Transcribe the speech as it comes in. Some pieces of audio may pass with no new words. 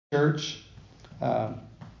church. Uh,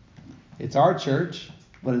 it's our church,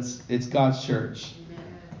 but it's God's church.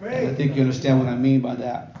 And I think you understand what I mean by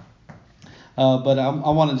that. But I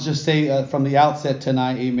want to just say from the outset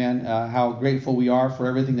tonight, amen, how grateful we are for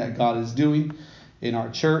everything that God is doing in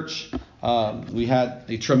our church. We had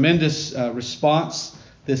a tremendous response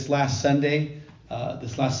this last Sunday.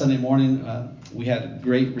 This last Sunday morning, we had a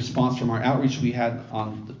great response from our outreach we had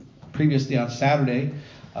on the previous day on Saturday.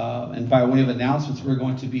 And by way of announcements, we're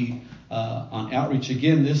going to be on outreach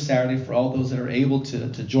again this Saturday for all those that are able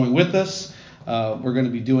to join with us. We're going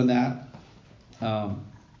to be doing that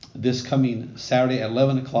this coming Saturday at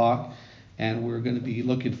 11 o'clock. And we're going to be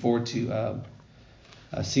looking forward to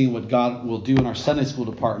seeing what God will do in our Sunday school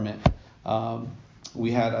department.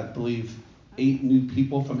 We had, I believe, 8 new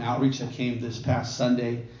people from outreach that came this past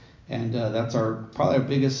Sunday. And that's probably our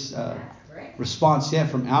biggest response yet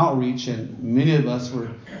from outreach, and many of us were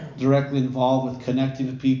directly involved with connecting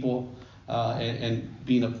with people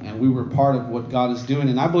and we were part of what God is doing.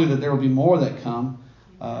 And I believe that there will be more that come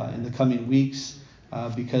in the coming weeks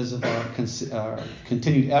because of our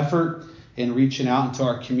continued effort in reaching out into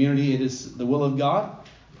our community. It is the will of God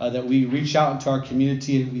that we reach out into our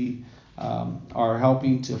community, and we are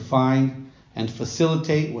helping to find and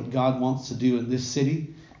facilitate what God wants to do in this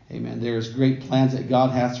city. Amen. There's great plans that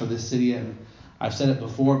God has for this city, and I've said it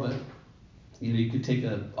before, but you could take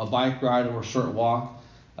a bike ride or a short walk.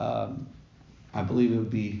 I believe it would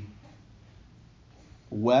be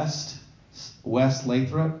West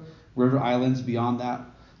Lathrop, River Islands. Beyond that,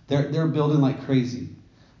 they're building like crazy.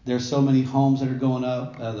 There's so many homes that are going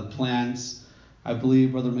up. The plans, I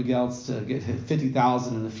believe, Brother Miguel's to get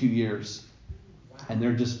 50,000 in a few years, and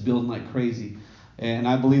they're just building like crazy. And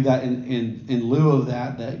I believe that in lieu of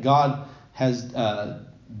that God has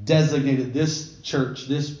designated this church,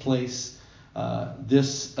 this place,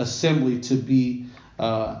 this assembly to be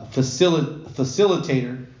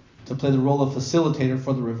facilitator, to play the role of facilitator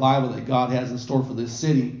for the revival that God has in store for this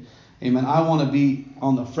city. Amen. I want to be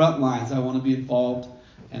on the front lines. I want to be involved,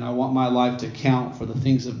 and I want my life to count for the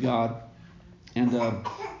things of God. And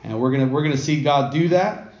we're gonna see God do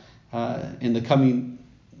that in the coming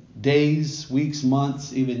days, weeks,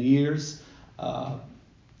 months, even years,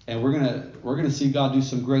 and we're gonna see God do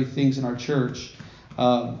some great things in our church.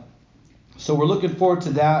 So we're looking forward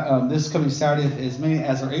to that this coming Saturday. As many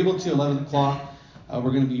as are able to, 11 o'clock.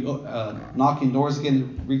 We're going to be knocking doors again to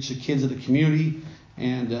reach the kids of the community,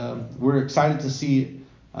 and we're excited to see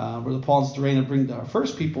Brother Paul and Camarena bring our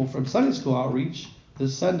first people from Sunday school outreach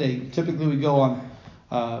this Sunday. Typically we go on.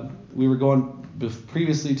 We were going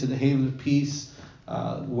previously to the Haven of Peace.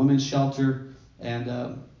 Women's shelter, and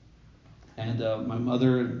my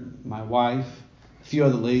mother and my wife, a few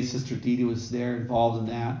other ladies. Sister Dee Dee was there, involved in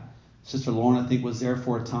that. Sister Lauren, I think, was there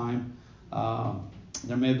for a time.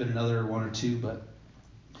 There may have been another one or two, but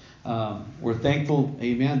we're thankful,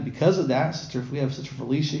 amen, because of that. We have Sister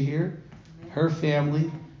Felicia here, her family,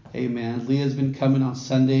 amen. Leah's been coming on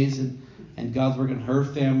Sundays, and God's working on her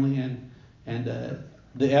family, and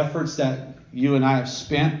the efforts that you and I have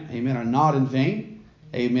spent, amen, are not in vain.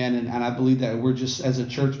 Amen. And I believe that we're just, as a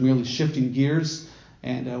church, merely shifting gears,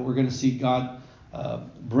 and we're going to see God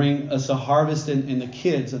bring us a harvest in the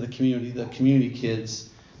kids of the community kids,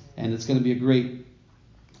 and it's going to be a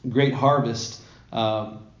great harvest.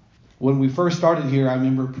 When we first started here, I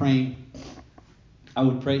remember praying. I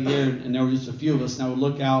would pray here, and there were just a few of us, and I would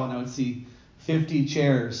look out and I would see 50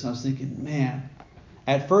 chairs, and I was thinking, man,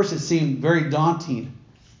 at first it seemed very daunting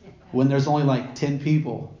when there's only like 10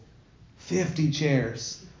 people. 50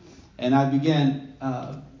 chairs. And I began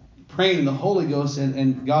praying in the Holy Ghost,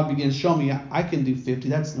 and God began to show me I can do 50.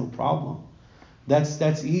 That's no problem.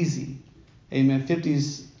 That's easy. Amen.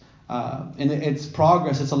 50's and it's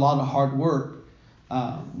progress. It's a lot of hard work.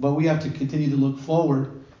 But we have to continue to look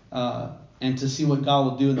forward and to see what God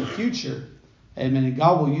will do in the future. Amen. And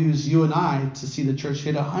God will use you and I to see the church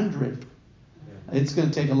hit 100. It's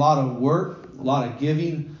going to take a lot of work, a lot of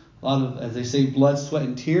giving, a lot of, as they say, blood, sweat,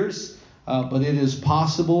 and tears. But it is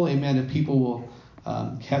possible, amen, if people will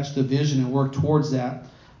catch the vision and work towards that.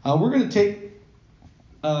 We're going to take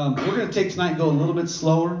tonight and go a little bit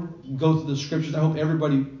slower, go through the scriptures. I hope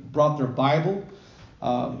everybody brought their Bible,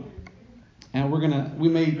 and we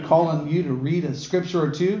may call on you to read a scripture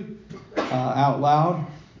or two out loud.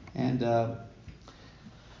 And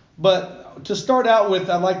but to start out with,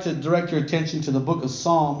 I'd like to direct your attention to the book of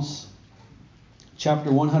Psalms,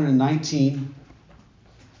 chapter 119.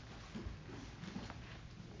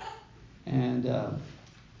 And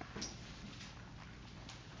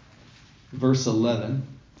verse 11.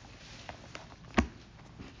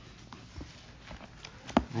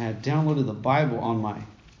 I had downloaded the Bible on my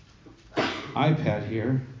iPad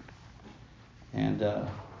here, and the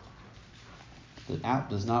app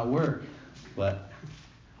does not work, but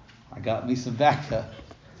I got me some backup.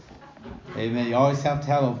 Amen. You always have to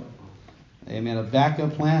have a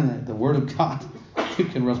backup plan. The Word of God. You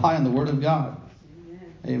can rely on the Word of God.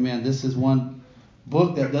 Amen. This is one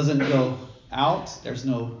book that doesn't go out. There's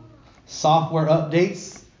no software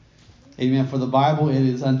updates. Amen. For the Bible, it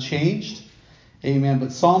is unchanged. Amen.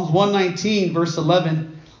 But Psalms 119, verse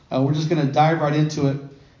 11, we're just going to dive right into it.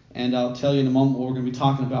 And I'll tell you in a moment what we're going to be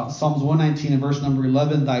talking about. Psalms 119 and verse number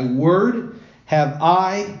 11. Thy word have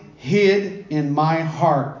I hid in my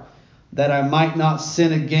heart, that I might not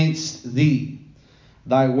sin against thee.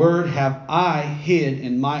 Thy word have I hid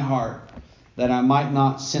in my heart, that I might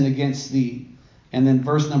not sin against thee. And then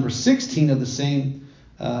verse number 16 of the same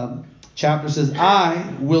chapter says,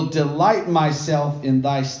 I will delight myself in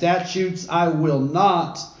thy statutes. I will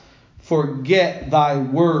not forget thy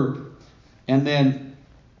word. And then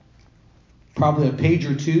probably a page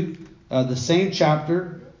or two, the same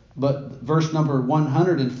chapter, but verse number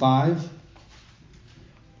 105.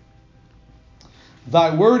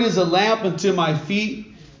 Thy word is a lamp unto my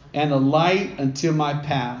feet and a light unto my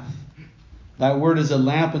path. Thy word is a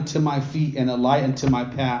lamp unto my feet and a light unto my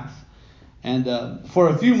path. And for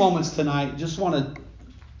a few moments tonight, just want to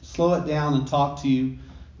slow it down and talk to you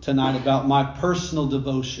tonight about my personal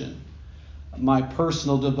devotion. My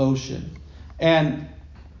personal devotion. And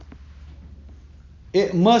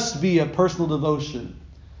it must be a personal devotion.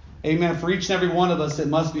 Amen. For each and every one of us, it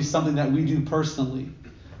must be something that we do personally.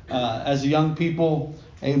 As young people,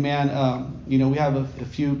 amen, we have a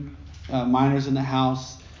few minors in the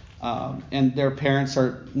house, and their parents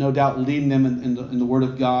are no doubt leading them in the Word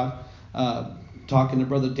of God. Talking to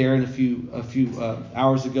Brother Darren a few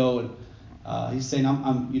hours ago, and he's saying,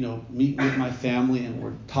 I'm meeting with my family, and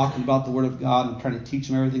we're talking about the Word of God and trying to teach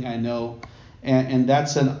them everything I know. And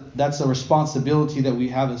that's a responsibility that we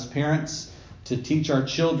have as parents to teach our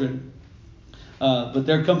children. But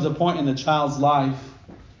there comes a point in the child's life,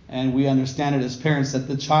 and we understand it as parents, that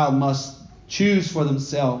the child must choose for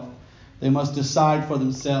themselves. They must decide for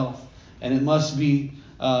themselves, and it must be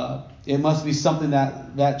something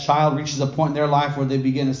that child reaches a point in their life where they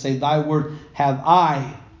begin to say, Thy word have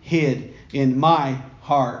I hid in my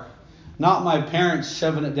heart. Not my parents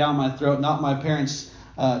shoving it down my throat, not my parents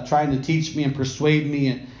trying to teach me and persuade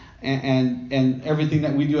me and everything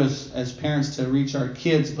that we do as parents to reach our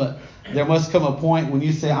kids. But there must come a point when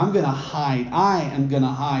you say, I am going to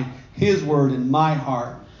hide His word in my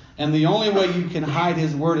heart. And the only way you can hide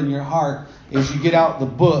His word in your heart is you get out the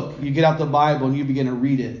book, you get out the Bible, and you begin to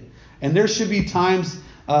read it. And there should be a time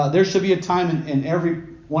in every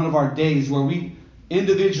one of our days where we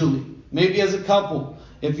individually, maybe as a couple,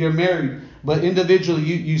 if you're married, but individually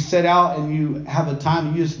you set out and you have a time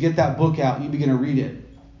and you just get that book out and you begin to read it.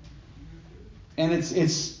 And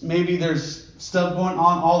it's maybe there's stuff going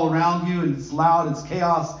on all around you, and it's loud, it's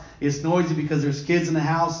chaos, it's noisy because there's kids in the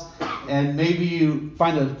house, and maybe you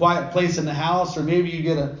find a quiet place in the house, or maybe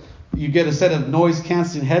you get a set of noise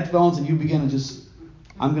canceling headphones and you begin to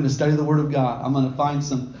I'm going to study the Word of God. I'm going to find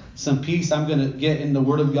some peace. I'm going to get in the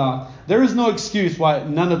Word of God. There is no excuse why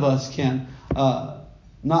none of us can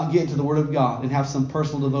not get into the Word of God and have some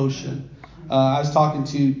personal devotion. I was talking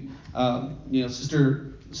to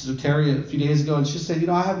Sister Terry a few days ago, and she said,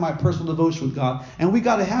 I have my personal devotion with God. And we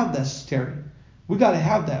got to have that, Sister Terry. We got to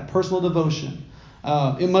have that personal devotion.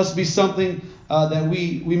 It must be something that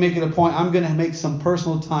we make it a point. I'm going to make some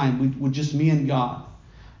personal time with just me and God.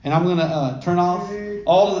 And I'm going to turn off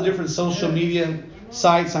all of the different social media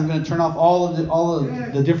sites. I'm going to turn off all of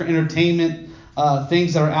the different entertainment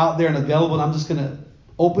things that are out there and available. And I'm just going to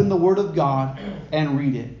open the Word of God and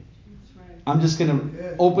read it. I'm just going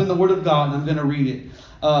to open the Word of God and I'm going to read it.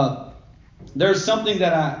 There's something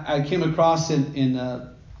that I came across I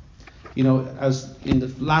was in the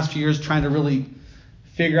last few years trying to really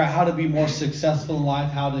figure out how to be more successful in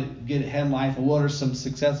life, how to get ahead in life, and what are some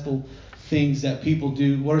successful things that people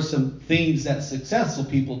do, what are some things that successful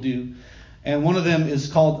people do. And one of them is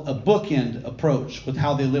called a bookend approach with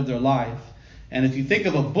how they live their life. And if you think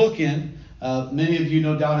of a bookend, many of you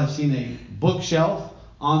no doubt have seen a bookshelf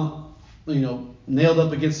on, nailed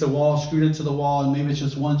up against the wall, screwed into the wall, and maybe it's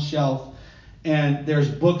just one shelf. And there's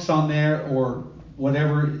books on there or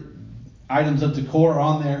whatever items of decor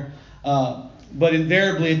on there. But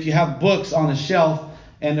invariably, if you have books on a shelf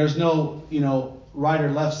and there's no, right or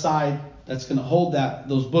left side that's going to hold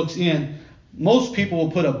those books in, most people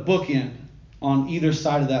will put a book in on either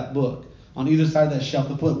side of that book, on either side of that shelf.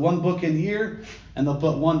 They'll put one book in here and they'll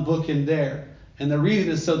put one book in there. And the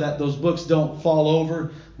reason is so that those books don't fall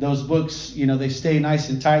over. Those books, they stay nice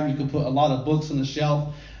and tight. You can put a lot of books on the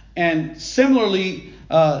shelf. And similarly,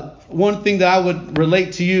 one thing that I would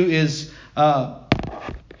relate to you is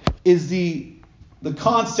the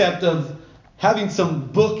concept of having some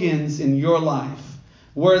bookends in your life.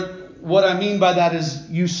 Where what I mean by that is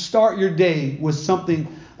you start your day with something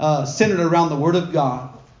centered around the Word of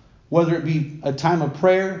God. Whether it be a time of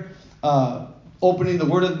prayer, opening the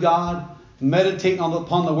Word of God, meditating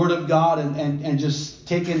upon the Word of God, and just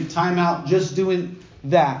taking time out, just doing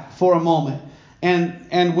that for a moment.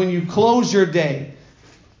 And when you close your day,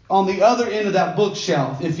 on the other end of that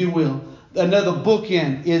bookshelf, if you will, another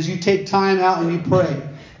bookend is you take time out and you pray.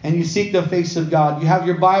 And you seek the face of God. You have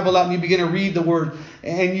your Bible out and you begin to read the Word.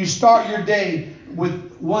 And you start your day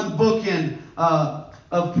with one bookend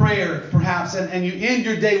of prayer, perhaps. And you end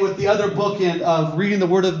your day with the other bookend of reading the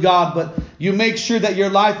Word of God. But you make sure that your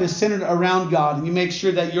life is centered around God. And you make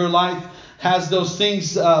sure that your life has those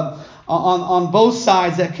things on both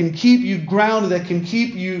sides that can keep you grounded, that can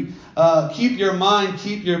keep you, keep your mind,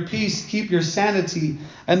 keep your peace, keep your sanity.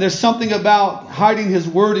 And there's something about hiding His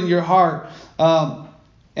Word in your heart.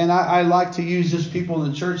 And I like to use just people in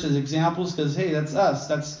the church as examples because, hey, that's us.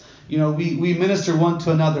 That's, we minister one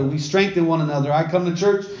to another. We strengthen one another. I come to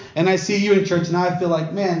church and I see you in church and I feel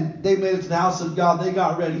like, man, they made it to the house of God. They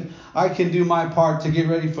got ready. I can do my part to get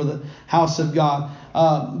ready for the house of God.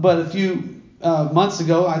 But a few months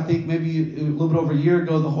ago, I think maybe a little bit over a year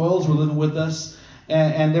ago, the Hoyles were living with us.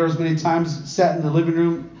 And there was many times sat in the living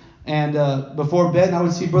room and before bed, and I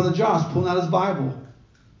would see Brother Josh pulling out his Bible.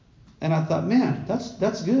 And I thought, man,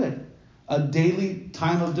 that's good. A daily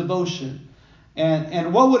time of devotion.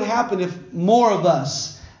 And what would happen if more of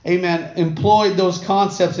us, amen, employed those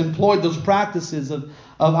concepts, employed those practices of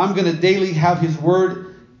I'm going to daily have His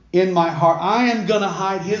Word in my heart. I am going to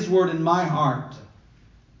hide His Word in my heart.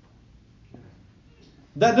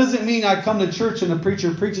 That doesn't mean I come to church and the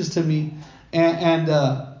preacher preaches to me and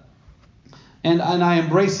I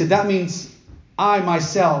embrace it. That means I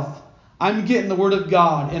myself, I'm getting the Word of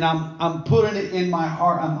God and I'm putting it in my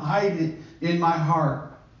heart. I'm hiding it in my heart.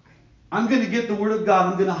 I'm going to get the Word of God.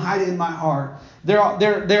 I'm going to hide it in my heart. There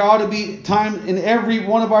ought to be time in every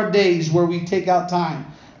one of our days where we take out time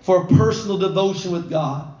for personal devotion with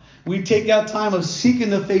God. We take out time of seeking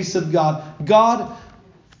the face of God. God,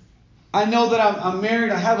 I know that I'm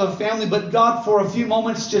married. I have a family. But God, for a few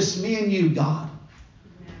moments, just me and you, God.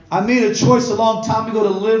 I made a choice a long time ago to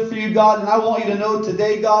live for you, God. And I want you to know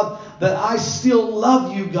today, God, that I still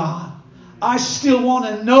love you, God. I still want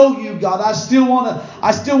to know you, God. I still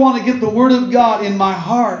want to get the Word of God in my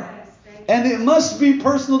heart. And it must be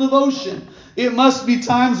personal devotion. It must be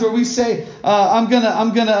times where we say, I'm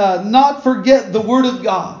gonna not forget the Word of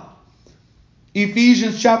God.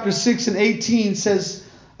 Ephesians chapter 6 and 18 says,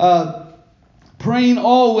 praying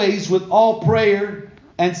always with all prayer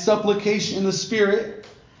and supplication in the Spirit,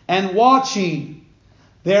 and watching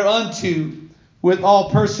thereunto with all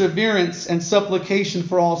perseverance and supplication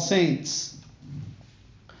for all saints.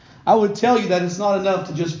 I would tell you that it's not enough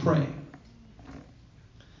to just pray.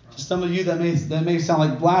 To some of you that may sound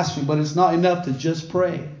like blasphemy, but it's not enough to just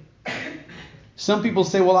pray. Some people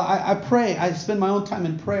say, well, I pray. I spend my own time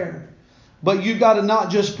in prayer. But you've got to not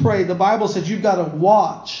just pray. The Bible says you've got to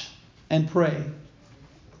watch and pray.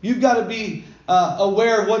 You've got to be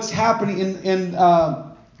aware of what's happening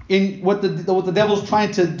in what the devil's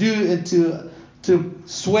trying to do and to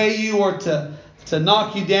sway you or to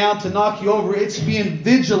knock you down, to knock you over. It's being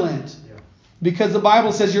vigilant. Because the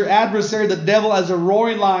Bible says your adversary, the devil, as a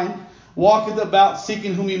roaring lion, walketh about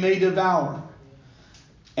seeking whom he may devour.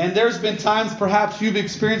 And there's been times, perhaps you've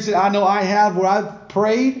experienced it, I know I have, where I've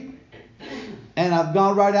prayed and I've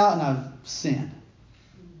gone right out and I've sinned.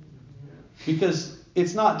 Because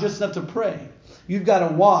it's not just enough to pray. You've got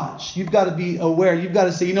to watch. You've got to be aware. You've got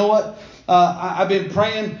to say, you know what? I've been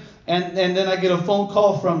praying and then I get a phone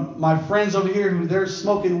call from my friends over here who they're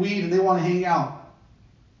smoking weed and they want to hang out.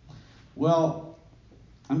 Well,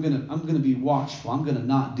 I'm gonna be watchful. I'm gonna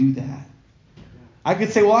not do that. I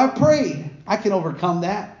could say, well, I prayed. I can overcome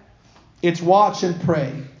that. It's watch and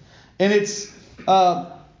pray. And it's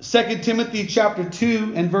 2 Timothy chapter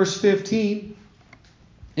 2 and verse 15.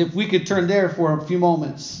 If we could turn there for a few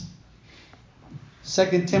moments.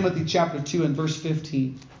 2 Timothy chapter 2 and verse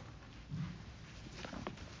 15.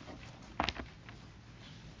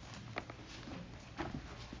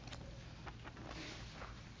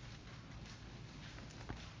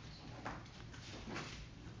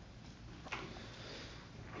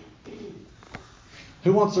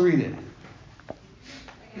 Who wants to read it?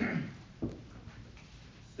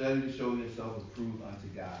 Study to show yourself approved unto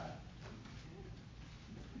God,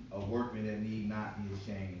 a workman that need not be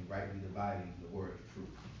ashamed, rightly dividing the word of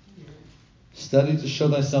truth. Study to show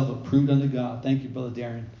thyself approved unto God. Thank you, Brother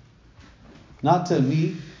Darren. Not to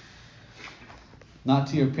me, not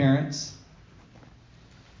to your parents,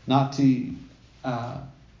 not to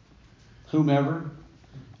whomever,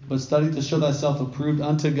 but study to show thyself approved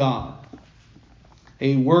unto God,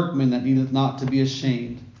 a workman that needeth not to be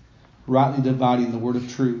ashamed, rightly dividing the word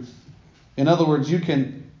of truth. In other words, you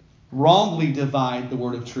can wrongly divide the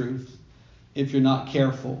word of truth if you're not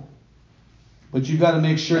careful. But you've got to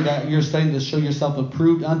make sure that you're studying to show yourself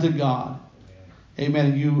approved unto God. Amen.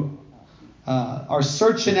 And you are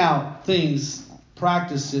searching out things,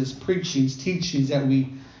 practices, preachings, teachings that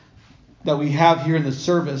we have here in the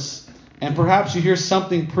service. And perhaps you hear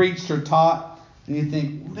something preached or taught and you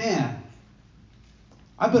think, man,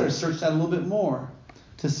 I better search that a little bit more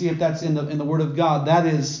to see if that's in the Word of God. That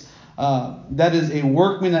is a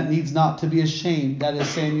workman that needs not to be ashamed. That is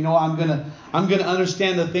saying, you know, I'm gonna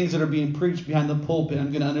understand the things that are being preached behind the pulpit.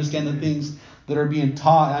 I'm gonna understand the things that are being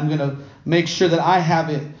taught. I'm gonna make sure that I have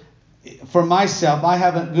it for myself. I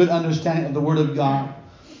have a good understanding of the Word of God.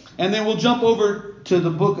 And then we'll jump over to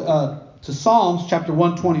the book to Psalms chapter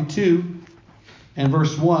 122 and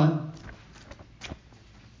verse 1.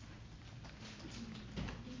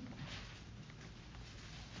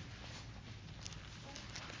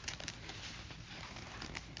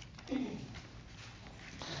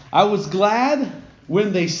 I was glad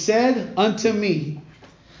when they said unto me,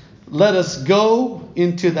 let us go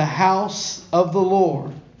into the house of the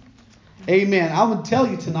Lord. Amen. I would tell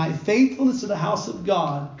you tonight, faithfulness to the house of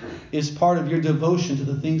God is part of your devotion to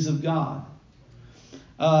the things of God.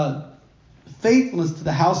 Faithfulness to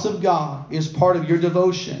the house of God is part of your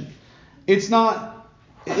devotion. It's not.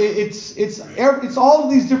 It's all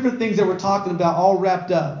of these different things that we're talking about, all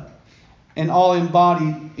wrapped up and all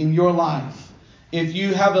embodied in your life. If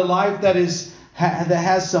you have a life that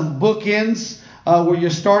has some bookends where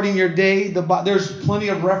you're starting your day, there's plenty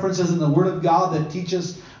of references in the Word of God that teach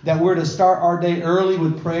us that we're to start our day early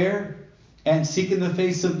with prayer and seeking the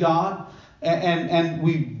face of God. And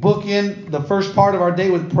we book in the first part of our day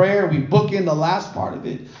with prayer. We book in the last part of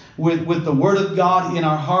it with the Word of God in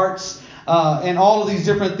our hearts. And all of these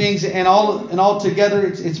different things. And all together,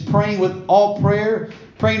 it's praying with all prayer.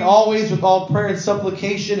 Praying always with all prayer and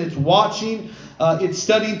supplication. It's watching. It's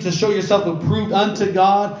studying to show yourself approved unto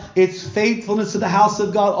God. It's faithfulness to the house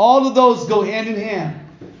of God. All of those go hand in hand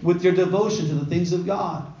with your devotion to the things of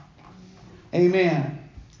God. Amen.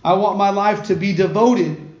 I want my life to be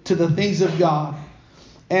devoted to the things of God.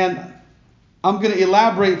 And I'm going to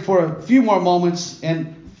elaborate for a few more moments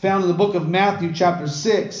and found in the book of Matthew chapter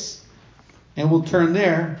 6. And we'll turn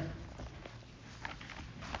there.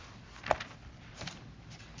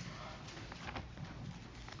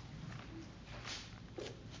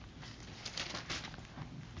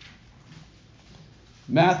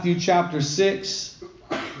 Matthew chapter 6.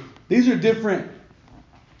 These are different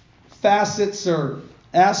facets or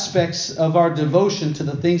aspects of our devotion to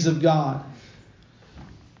the things of God.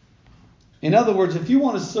 In other words, if you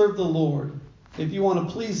want to serve the Lord, if you want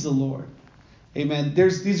to please the Lord, amen,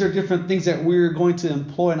 these are different things that we're going to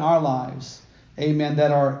employ in our lives, amen,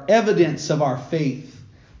 that are evidence of our faith.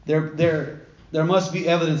 There must be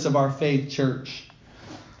evidence of our faith, church.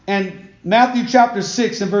 And Matthew chapter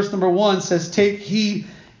 6 and verse number 1 says, take heed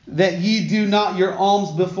that ye do not your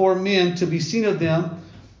alms before men to be seen of them,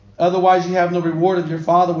 otherwise ye have no reward of your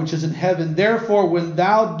Father which is in heaven. Therefore, when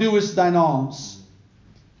thou doest thine alms,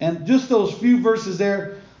 and just those few verses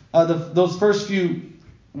there, those first few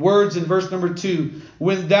words in verse number 2,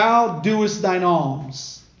 when thou doest thine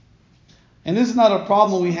alms. And this is not a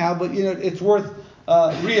problem we have, but it's worth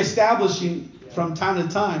reestablishing from time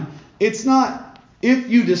to time. It's not if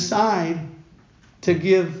you decide to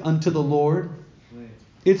give unto the Lord,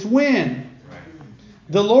 it's when.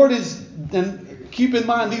 The Lord is, and keep in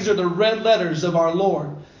mind, these are the red letters of our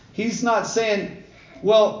Lord. He's not saying,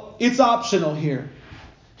 well, it's optional here.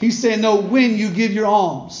 He's saying, no, when you give your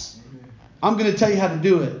alms. I'm going to tell you how to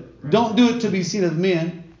do it. Don't do it to be seen of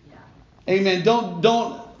men. Amen. Don't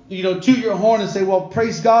toot your horn and say, well,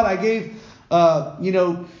 praise God, I gave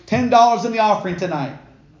 $10 in the offering tonight.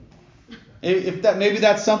 If that, maybe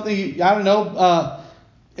that's something, I don't know.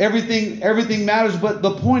 Everything matters, but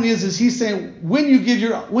the point is he's saying when you give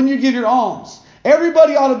your alms,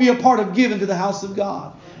 everybody ought to be a part of giving to the house of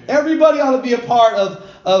God. Everybody ought to be a part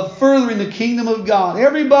of furthering the kingdom of God.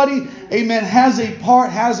 Everybody, amen, has a part,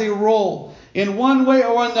 has a role in one way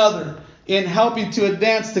or another in helping to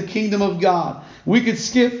advance the kingdom of God. We could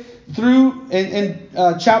skip through in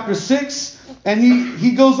chapter 6, and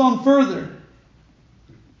he goes on further.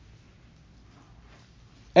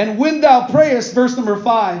 And when thou prayest, verse number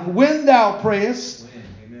 5, when thou prayest,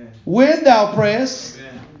 when thou prayest,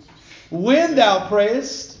 when thou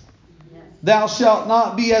prayest, thou shalt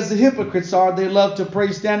not be as the hypocrites are. They love to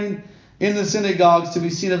pray standing in the synagogues to be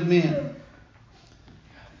seen of men.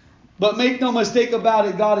 But make no mistake about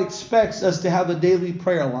it, God expects us to have a daily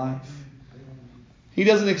prayer life. He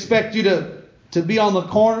doesn't expect you to be on the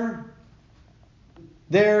corner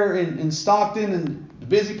there in Stockton and the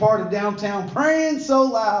busy part of downtown praying so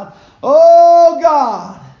loud. Oh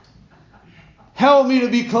God, help me to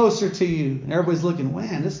be closer to you. And everybody's looking,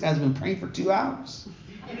 man, this guy's been praying for 2 hours.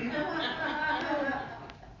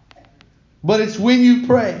 But it's when you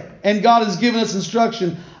pray. And God has given us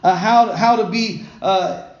instruction how to be,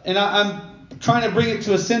 and I'm trying to bring it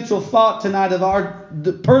to a central thought tonight of our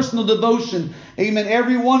personal devotion. Amen.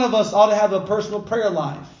 Every one of us ought to have a personal prayer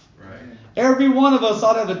life. Right. Every one of us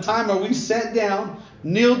ought to have a time where we sit down,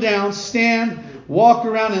 kneel down, stand, walk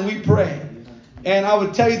around, and we pray. And I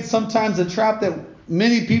would tell you sometimes the trap that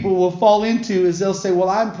many people will fall into is they'll say, well,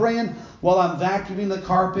 I'm praying while I'm vacuuming the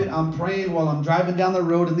carpet. I'm praying while I'm driving down the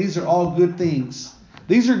road. And these are all good things.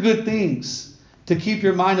 These are good things to keep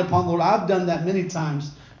your mind upon the Lord. I've done that many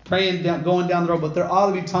times, praying, going down the road. But there ought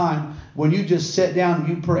to be time when you just sit down and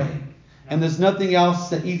you pray. And there's nothing else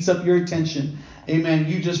that eats up your attention. Amen.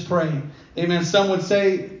 You just pray. Amen. Some would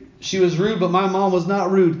say she was rude, but my mom was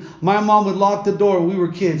not rude. My mom would lock the door when we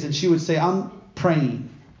were kids, and she would say, I'm praying.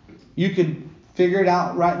 You can figure it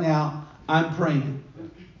out right now. I'm praying.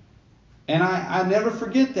 And I never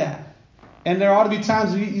forget that. And there ought to be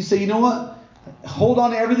times when you say, you know what? Hold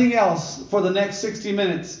on to everything else for the next 60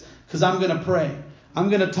 minutes because I'm going to pray. I'm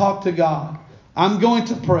going to talk to God. I'm going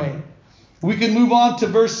to pray. We can move on to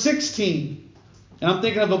verse 16. And I'm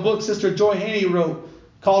thinking of a book Sister Joy Haney wrote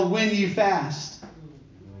called When Ye Fast.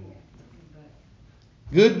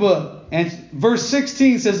 Good book. And verse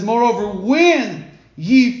 16 says, moreover, when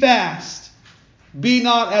ye fast, be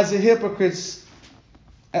not as the hypocrites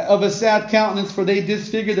of a sad countenance, for they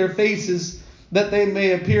disfigure their faces, that they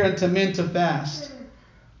may appear unto men to fast.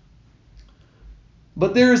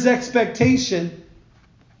 But there is expectation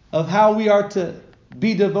of how we are to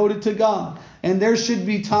be devoted to God. And there should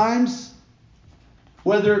be times,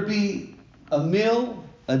 whether it be a meal,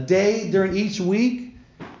 a day during each week,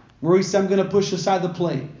 where we say, I'm going to push aside the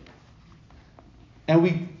plate. And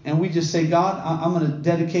we just say, God, I'm going to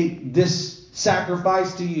dedicate this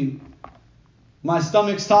sacrifice to you. My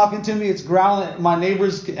stomach's talking to me. It's growling. My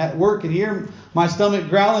neighbors at work can hear my stomach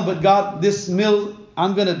growling. But God, this meal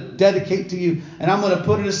I'm going to dedicate to you. And I'm going to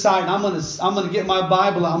put it aside. And I'm going to get my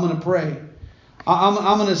Bible. I'm going to pray. I'm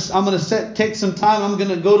going to take some time. I'm going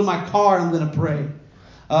to go to my car. And I'm going to pray.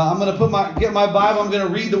 I'm going to get my Bible. I'm going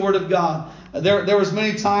to read the Word of God. There was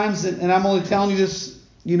many times, and I'm only telling you this,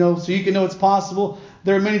 so you can know it's possible.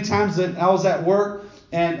 There are many times that I was at work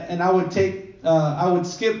and I would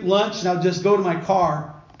skip lunch and I would just go to my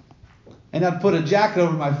car and I'd put a jacket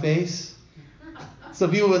over my face. So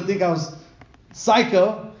people would think I was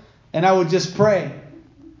psycho, and I would just pray.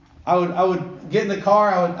 I would get in the car,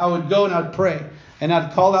 I would go and I'd pray. And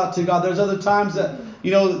I'd call out to God. There's other times that,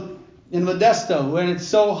 in Modesto, when it's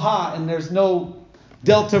so hot and there's no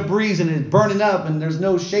Delta breeze and it's burning up and there's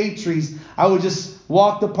no shade trees, I would just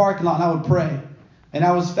walk the parking lot and I would pray. And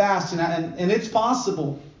I was fasting. And it's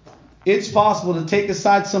possible. It's possible to take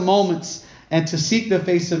aside some moments and to seek the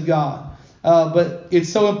face of God. But it's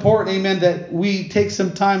so important, amen, that we take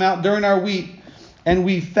some time out during our week and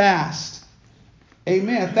we fast.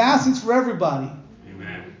 Amen. Fasting's for everybody.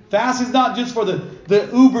 Amen. Fasting's not just for the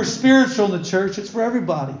uber spiritual in the church. It's for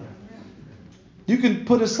everybody. You can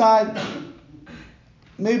put aside,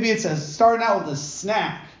 maybe it's starting out with a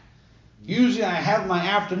snack. Usually I have my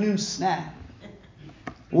afternoon snack.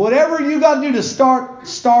 Whatever you got to do to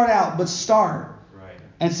start out, but start. Right.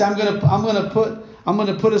 And say, I'm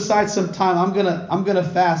gonna put aside some time. I'm gonna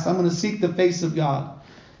fast. I'm gonna seek the face of God.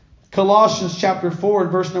 Colossians chapter 4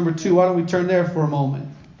 and verse number 2. Why don't we turn there for a moment?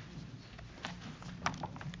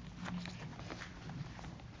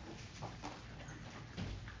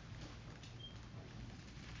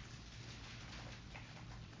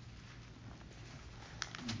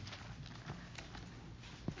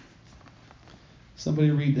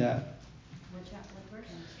 Somebody read that. What verse?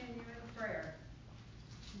 Continue in prayer.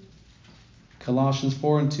 Colossians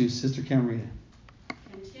 4 and 2. Sister Camarena.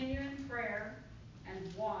 Continue in prayer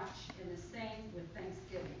and watch in the same with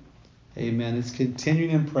thanksgiving. Amen. It's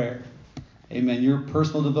continuing in prayer. Amen. Your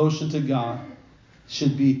personal devotion to God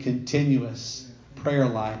should be continuous prayer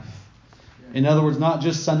life. In other words, not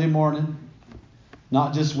just Sunday morning,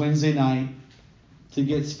 not just Wednesday night to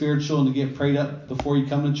get spiritual and to get prayed up before you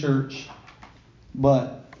come to church,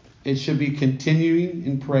 but It should be continuing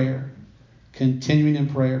in prayer. Continuing in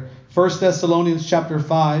prayer. 1 Thessalonians chapter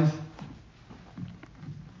 5.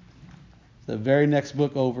 The very next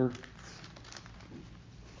book over.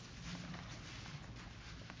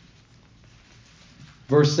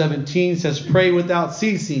 Verse 17 says, pray without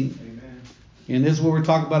ceasing. Amen. And this is what we were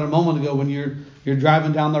talking about a moment ago when you're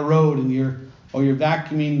driving down the road and you're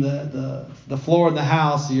vacuuming the floor in the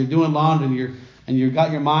house, and you're doing laundry, and you've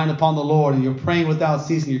got your mind upon the Lord, and you're praying without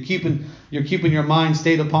ceasing. You're keeping your mind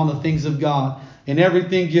stayed upon the things of God. In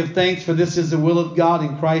everything give thanks, for this is the will of God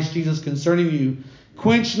in Christ Jesus concerning you.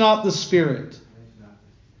 Quench not the Spirit.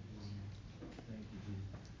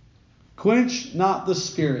 Quench not the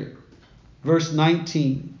Spirit. Verse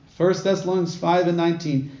 19. 1 Thessalonians 5 and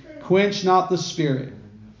 19. Quench not the Spirit.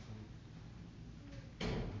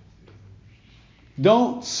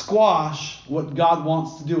 Don't squash what God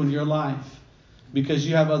wants to do in your life because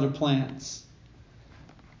you have other plans.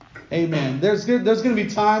 Amen. There's going to be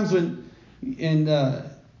times when,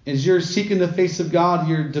 as you're seeking the face of God,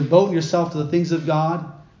 you're devoting yourself to the things of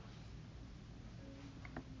God,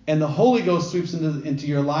 and the Holy Ghost sweeps into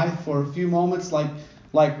your life for a few moments,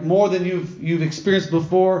 like more than you've experienced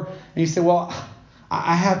before, and you say, well,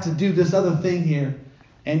 I have to do this other thing here,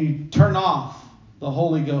 and you turn off the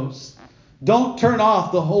Holy Ghost. Don't turn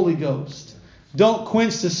off the Holy Ghost. Don't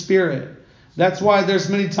quench the Spirit. That's why there's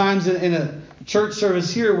many times in a church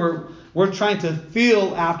service here where we're trying to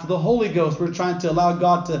feel after the Holy Ghost. We're trying to allow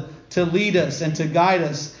God to lead us and to guide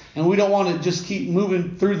us. And we don't want to just keep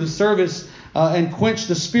moving through the service and quench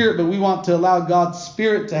the Spirit, but we want to allow God's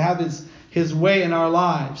Spirit to have His way in our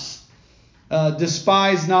lives.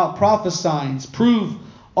 Despise not prophesying. Prove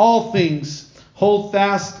all things. Hold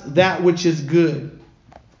fast that which is good.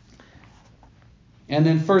 And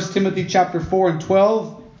then 1 Timothy chapter 4 and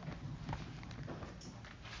 12.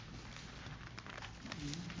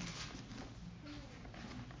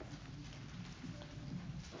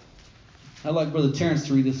 I'd like Brother Terrence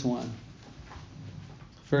to read this one.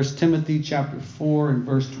 1 Timothy chapter 4 and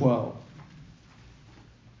verse 12.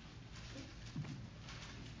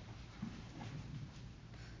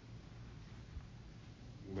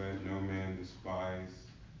 Let no man despise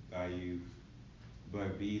thy youth,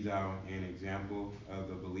 but be thou an example of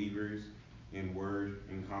the believers in word,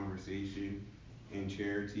 in conversation, in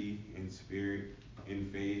charity, in spirit, in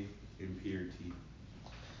faith, in purity.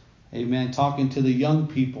 Amen. Talking to the young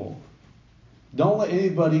people. Don't let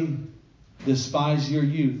anybody despise your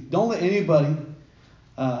youth. Don't let anybody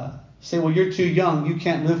say, well, you're too young. You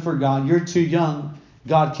can't live for God. You're too young.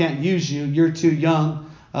 God can't use you. You're too young.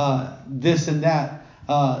 This and that.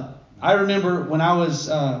 I remember when I was,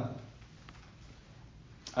 I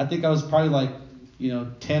think I was probably like,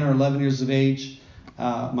 10 or 11 years of age.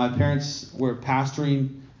 My parents were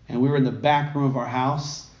pastoring, and we were in the back room of our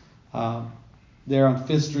house there on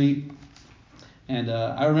 5th Street. And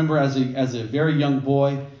I remember as a very young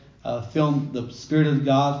boy, feeling the Spirit of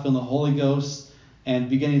God, feeling the Holy Ghost, and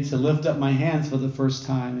beginning to lift up my hands for the first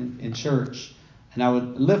time in church. And I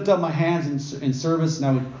would lift up my hands in service, and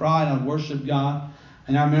I would cry, and I would worship God.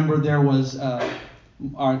 And I remember there was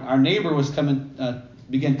our neighbor was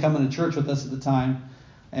began coming to church with us at the time,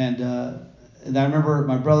 and I remember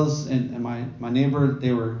my brothers and my neighbor,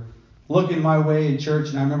 they were looking my way in church,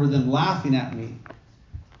 and I remember them laughing at me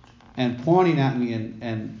and pointing at me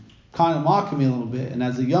and kind of mocking me a little bit. And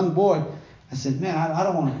as a young boy, I said, man, I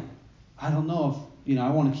don't know if I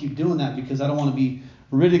want to keep doing that, because I don't want to be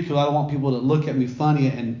ridiculed. I don't want people to look at me funny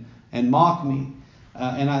and mock me.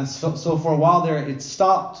 So for a while there, it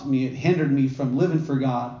stopped me. It hindered me from living for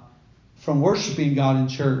God, from worshiping God in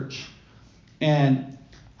church. And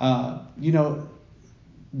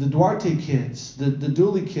the Duarte kids, the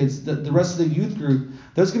Dooley kids, the rest of the youth group,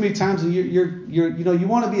 there's going to be times when you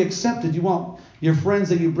want to be accepted. You want your friends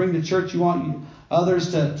that you bring to church, you want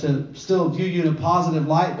others to still view you in a positive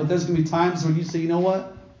light. But there's going to be times where you say, you know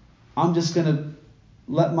what? I'm just going to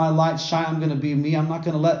let my light shine. I'm going to be me. I'm not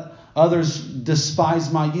going to let others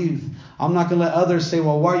despise my youth. I'm not going to let others say,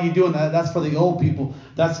 well, why are you doing that? That's for the old people.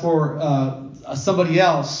 That's for somebody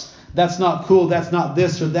else. That's not cool. That's not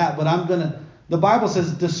this or that. But the Bible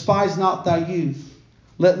says, despise not thy youth.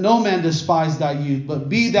 Let no man despise thy youth, but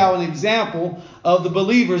be thou an example of the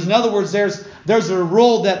believers. In other words, there's a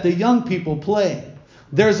role that the young people play.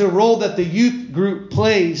 There's a role that the youth group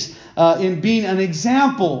plays in being an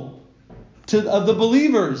example of the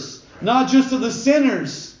believers, not just of the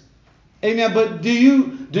sinners. Amen. But do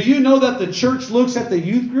you know that the church looks at the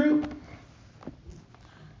youth group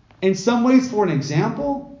in some ways for an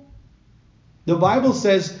example? The Bible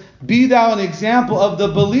says, be thou an example of the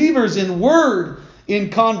believers in word,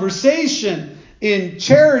 in conversation, in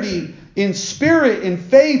charity, in spirit, in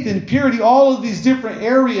faith, in purity, all of these different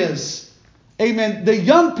areas. Amen. The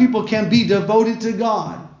young people can be devoted to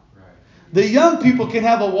God. The young people can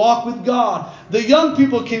have a walk with God. The young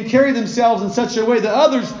people can carry themselves in such a way that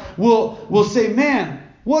others will say, man,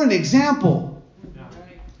 what an example.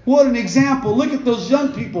 What an example. Look at those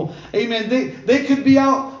young people. Amen. They could be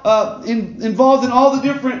out involved in all the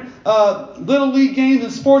different little league games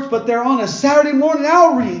and sports, but they're on a Saturday morning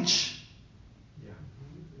outreach.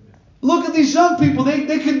 Look at these young people.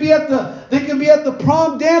 They could be at the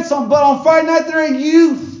prom dance but on Friday night they're at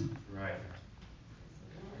youth. Right.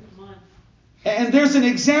 And there's an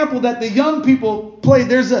example that the young people play.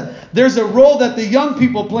 There's a role that the young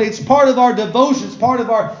people play. It's part of our devotion. It's part of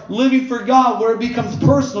our living for God, where it becomes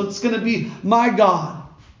personal. It's going to be my God.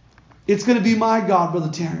 It's going to be my God,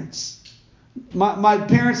 Brother Terrence. My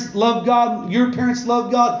parents love God. Your parents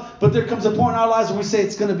love God. But there comes a point in our lives where we say,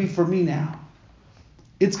 it's going to be for me now.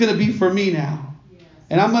 It's going to be for me now. Yes.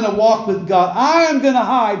 And I'm going to walk with God. I am going to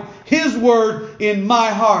hide His Word in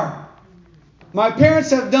my heart. My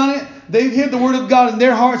parents have done it. They've hid the Word of God in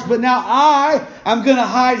their hearts. But now I am going to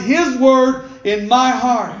hide His Word in my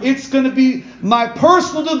heart. It's going to be my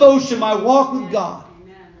personal devotion, my walk with God.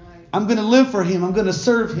 I'm going to live for Him. I'm going to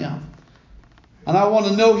serve Him. And I want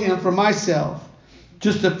to know Him for myself.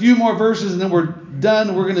 Just a few more verses and then we're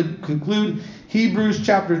done. We're going to conclude Hebrews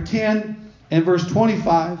chapter 10. And verse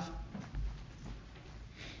 25.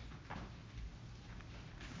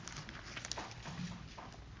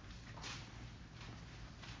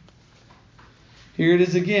 Here it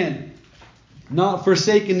is again. Not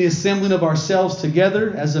forsaking the assembling of ourselves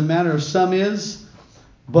together, as a manner of some is,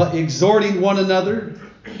 but exhorting one another,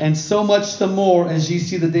 and so much the more as ye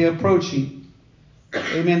see the day approaching.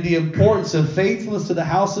 Amen. The importance of faithfulness to the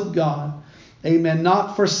house of God. Amen.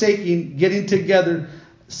 Not forsaking getting together.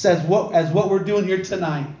 Says what we're doing here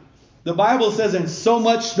tonight. The Bible says, and so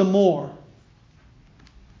much the more.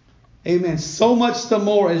 Amen. So much the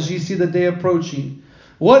more as you see the day approaching.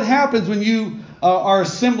 What happens when you are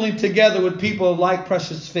assembling together with people of like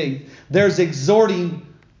precious faith? There's exhorting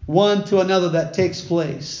one to another that takes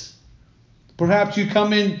place. Perhaps you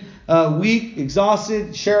come in weak,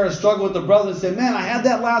 exhausted, share a struggle with a brother and say, man, I had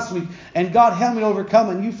that last week and God helped me overcome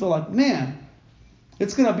it. And you feel like, man,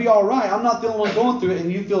 it's going to be all right. I'm not the only one going through it.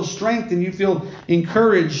 And you feel strength and you feel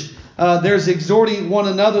encouraged. There's exhorting one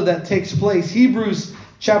another that takes place. Hebrews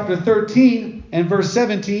chapter 13 and verse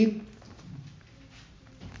 17.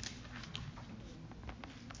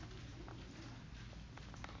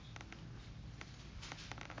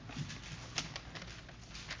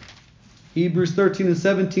 Hebrews 13 and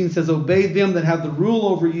 17 says, obey them that have the rule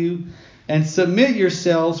over you and submit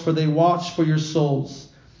yourselves, for they watch for your souls,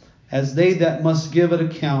 as they that must give an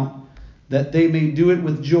account, that they may do it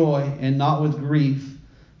with joy and not with grief,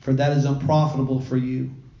 for that is unprofitable for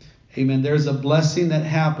you. Amen. There's a blessing that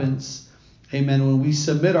happens, amen, when we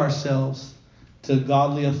submit ourselves to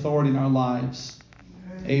godly authority in our lives.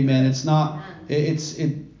 Amen. It's not.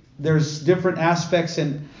 There's different aspects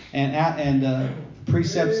and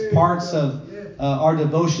precepts, parts of our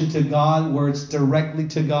devotion to God, where it's directly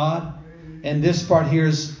to God, and this part here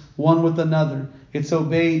is one with another. It's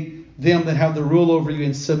obey them that have the rule over you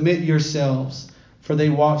and submit yourselves, for they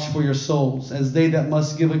watch for your souls, as they that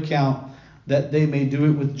must give account, that they may do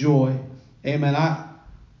it with joy. Amen.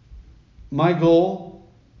 My goal,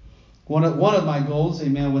 one of my goals,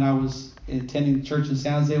 amen, when I was attending the church in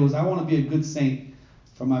San Jose was I want to be a good saint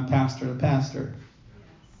for my pastor to pastor.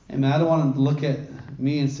 Amen. I don't want him to look at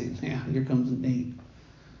me and say, man, here comes Nate.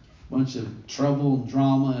 Bunch of trouble and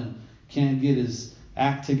drama and can't get his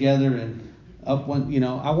act together and up when,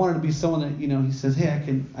 I wanted to be someone that, he says, hey,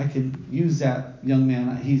 I can use that young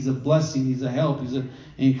man. He's a blessing. He's a help. He's an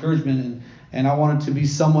encouragement. And I wanted to be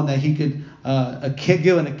someone that he could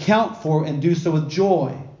give an account for and do so with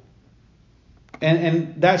joy.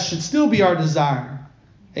 And that should still be our desire.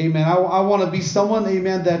 Amen. I want to be someone,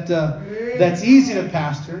 amen, that's easy to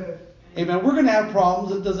pastor. Amen. We're going to have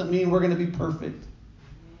problems. It doesn't mean we're going to be perfect.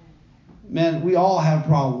 Man, we all have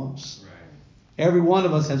problems. Every one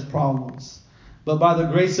of us has problems. But by the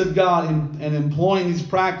grace of God and employing these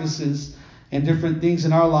practices and different things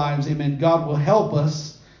in our lives, amen, God will help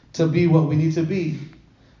us to be what we need to be.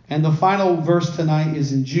 And the final verse tonight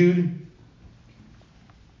is in Jude,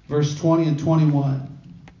 verse 20 and 21.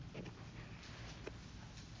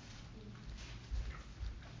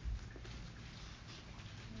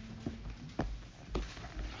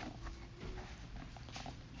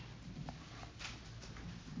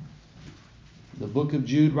 The book of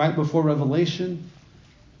Jude, right before Revelation.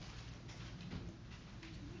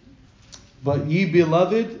 But ye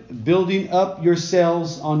beloved, building up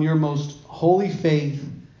yourselves on your most holy faith,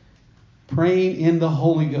 praying in the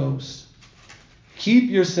Holy Ghost. Keep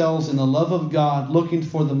yourselves in the love of God, looking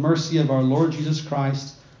for the mercy of our Lord Jesus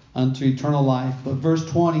Christ unto eternal life. But verse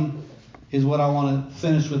 20 is what I want to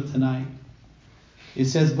finish with tonight. It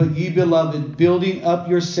says, but ye beloved, building up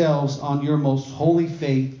yourselves on your most holy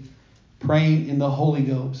faith, praying in the Holy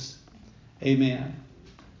Ghost. Amen.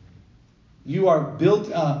 You are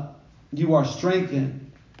built up, you are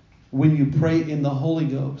strengthened when you pray in the Holy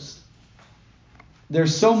Ghost.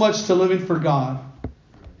 There's so much to living for God.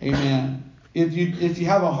 Amen. If you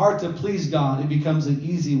have a heart to please God, it becomes an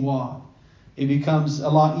easy walk. It becomes a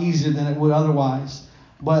lot easier than it would otherwise.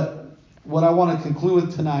 But what I want to conclude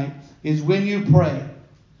with tonight is when you pray,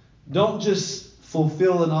 don't just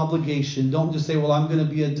fulfill an obligation. Don't just say, well, I'm going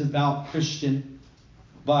to be a devout Christian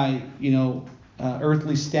by,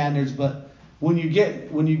 earthly standards. But when you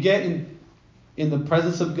get in the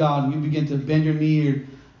presence of God, and you begin to bend your knee or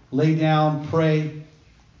lay down, pray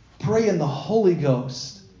in the Holy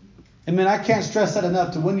Ghost. I mean, I can't stress that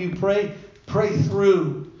enough. To when you pray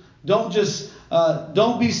through. Don't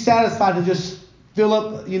don't be satisfied to just fill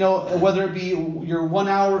up, whether it be your 1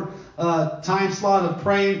 hour time slot of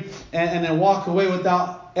praying and then walk away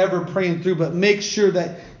without ever praying through. But make sure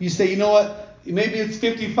that you say, you know what? Maybe it's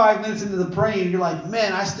 55 minutes into the praying. You're like,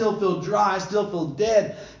 man, I still feel dry. I still feel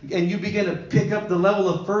dead. And you begin to pick up the level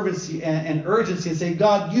of fervency and urgency and say,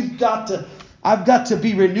 God, I've got to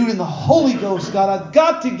be renewed in the Holy Ghost, God. I've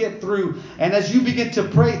got to get through. And as you begin to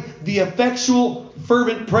pray the effectual,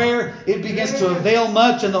 fervent prayer, it begins to avail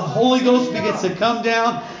much, and the Holy Ghost begins to come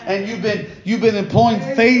down. And you've been employing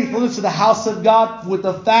faithfulness to the house of God with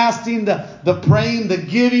the fasting, the praying, the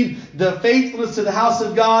giving, the faithfulness to the house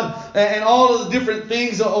of God, and all of the different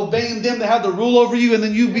things, obeying them to have the rule over you. And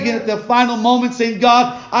then you begin at the final moment saying,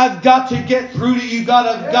 God, I've got to get through to you. God,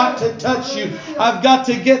 I've got to touch you. I've got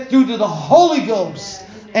to get through to the Holy Ghost.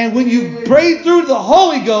 And when you pray through the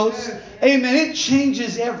Holy Ghost, amen, it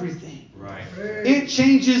changes everything. Right. It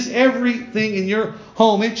changes everything in your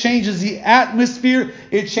home. It changes the atmosphere.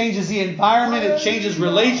 It changes the environment. It changes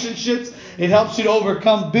relationships. It helps you to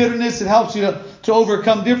overcome bitterness. It helps you to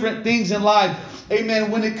overcome different things in life.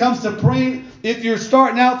 Amen. When it comes to praying, if you're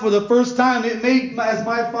starting out for the first time, it may, as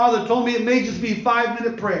my father told me, it may just be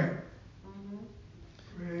 5-minute prayer.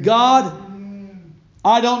 God,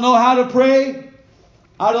 I don't know how to pray.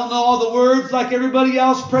 I don't know all the words like everybody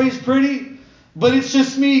else prays pretty. But it's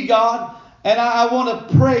just me, God. And I want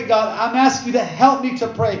to pray, God. I'm asking you to help me to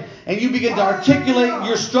pray. And you begin to articulate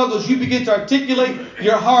your struggles. You begin to articulate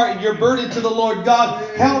your heart and your burden to the Lord.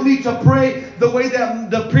 God, help me to pray the way that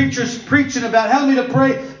the preacher's preaching about. Help me to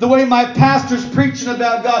pray the way my pastor's preaching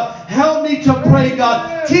about, God. Help me to pray,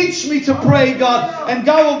 God. Teach me to pray, God. And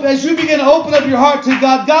God will, as you begin to open up your heart to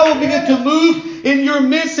God, God will begin to move in your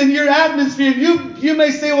midst and your atmosphere. You may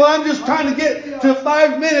say, well, I'm just trying to get to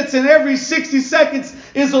 5 minutes, and every 60 seconds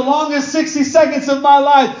is the longest 60 seconds of my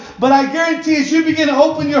life. But I guarantee as you begin to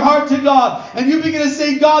open your heart to God, and you begin to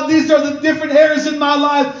say, God, these are the different areas in my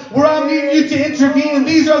life where I'm needing you to intervene, and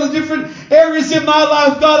these are the different areas in my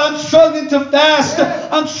life. God, I'm struggling to fast.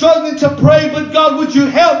 I'm struggling to pray, but God, would you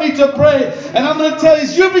help me to pray? And I'm going to tell you,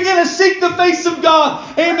 as you begin to seek the face of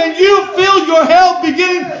God, amen, you feel your help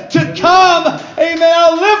beginning to come. Amen.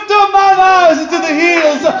 I'll lift up mine eyes into the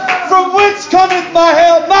hills. From whence cometh my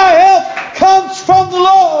help? My help comes from the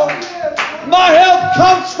Lord. My help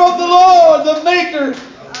comes from the Lord, the maker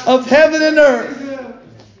of heaven and earth.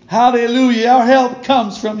 Hallelujah. Our help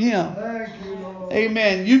comes from Him.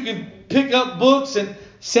 Amen. You can pick up books and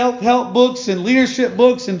self-help books and leadership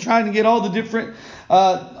books and trying to get all the different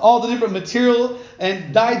material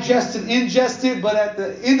and digest and ingest it. But at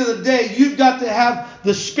the end of the day, you've got to have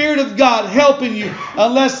the Spirit of God helping you.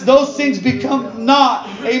 Unless those things become not,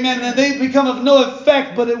 amen, and they become of no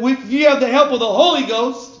effect. But if you have the help of the Holy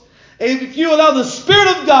Ghost, if you allow the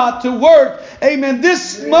Spirit of God to work, amen,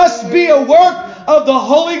 this must be a work of the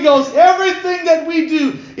Holy Ghost. Everything that we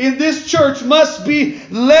do in this church must be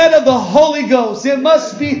led of the Holy Ghost. It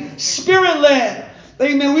must be Spirit-led.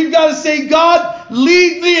 Amen. We've got to say, God,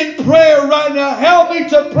 lead me in prayer right now. Help me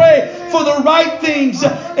to pray for the right things.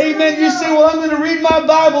 Amen. You say, well, I'm going to read my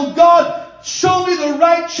Bible. God, show me the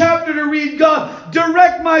right chapter to read. God,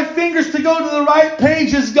 direct my fingers to go to the right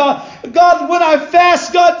pages. God, when I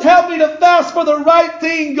fast, God, help me to fast for the right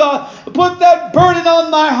thing. God, put that burden on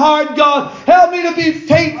my heart. God, help me to be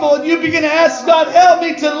faithful. And you begin to ask God, help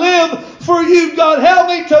me to live for you. God, help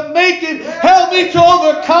me to make it. Help me to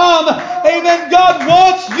overcome. Amen. God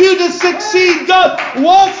wants you to succeed. God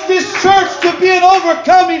wants this church to be an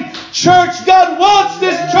overcoming Church, God wants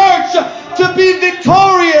this church to be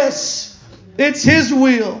victorious. It's His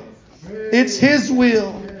will. It's His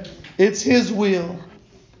will. It's His will.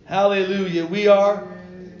 Hallelujah. We are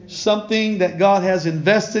something that God has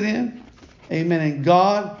invested in. Amen. And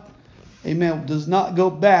God, amen, does not go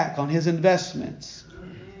back on His investments.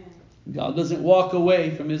 God doesn't walk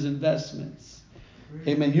away from His investments.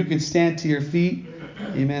 Amen. You can stand to your feet.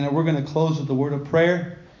 Amen. And we're going to close with the word of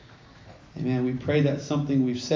prayer. Amen. We pray that something we've said